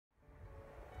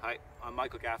Hi, I'm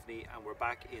Michael Gaffney and we're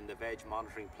back in the veg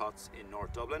monitoring plots in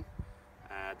North Dublin.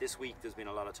 This week there's been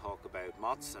a lot of talk about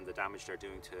moths and the damage they're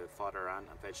doing to fodder and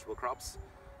vegetable crops.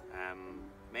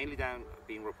 Mainly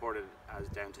being reported as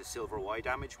down to Silver Y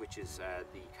damage, which is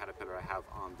the caterpillar I have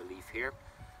on the leaf here.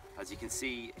 As you can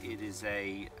see, it's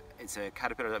a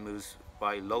caterpillar that moves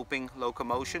by loping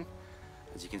locomotion.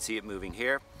 As you can see it moving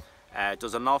here. It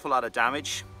does an awful lot of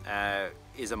damage.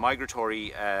 Is a migrant.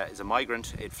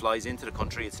 It flies into the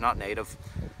country. It's not native.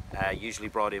 Usually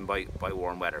brought in by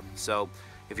warm weather. So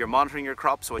if you're monitoring your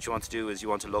crops, what you want to do is you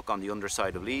want to look on the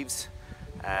underside of leaves,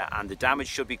 and the damage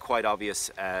should be quite obvious.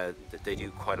 That they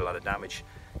do quite a lot of damage.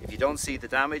 If you don't see the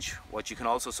damage, what you can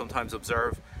also sometimes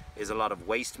observe is a lot of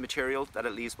waste material that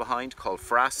it leaves behind called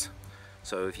frass.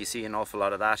 So if you see an awful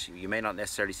lot of that, you may not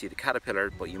necessarily see the caterpillar,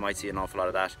 but you might see an awful lot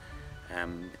of that.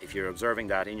 If you're observing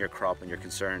that in your crop and you're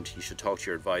concerned, you should talk to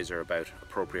your advisor about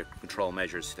appropriate control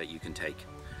measures that you can take.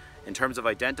 In terms of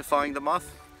identifying the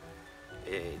moth,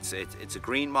 it's a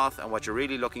green moth, and what you're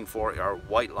really looking for are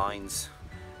white lines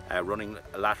running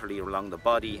laterally along the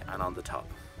body and on the top.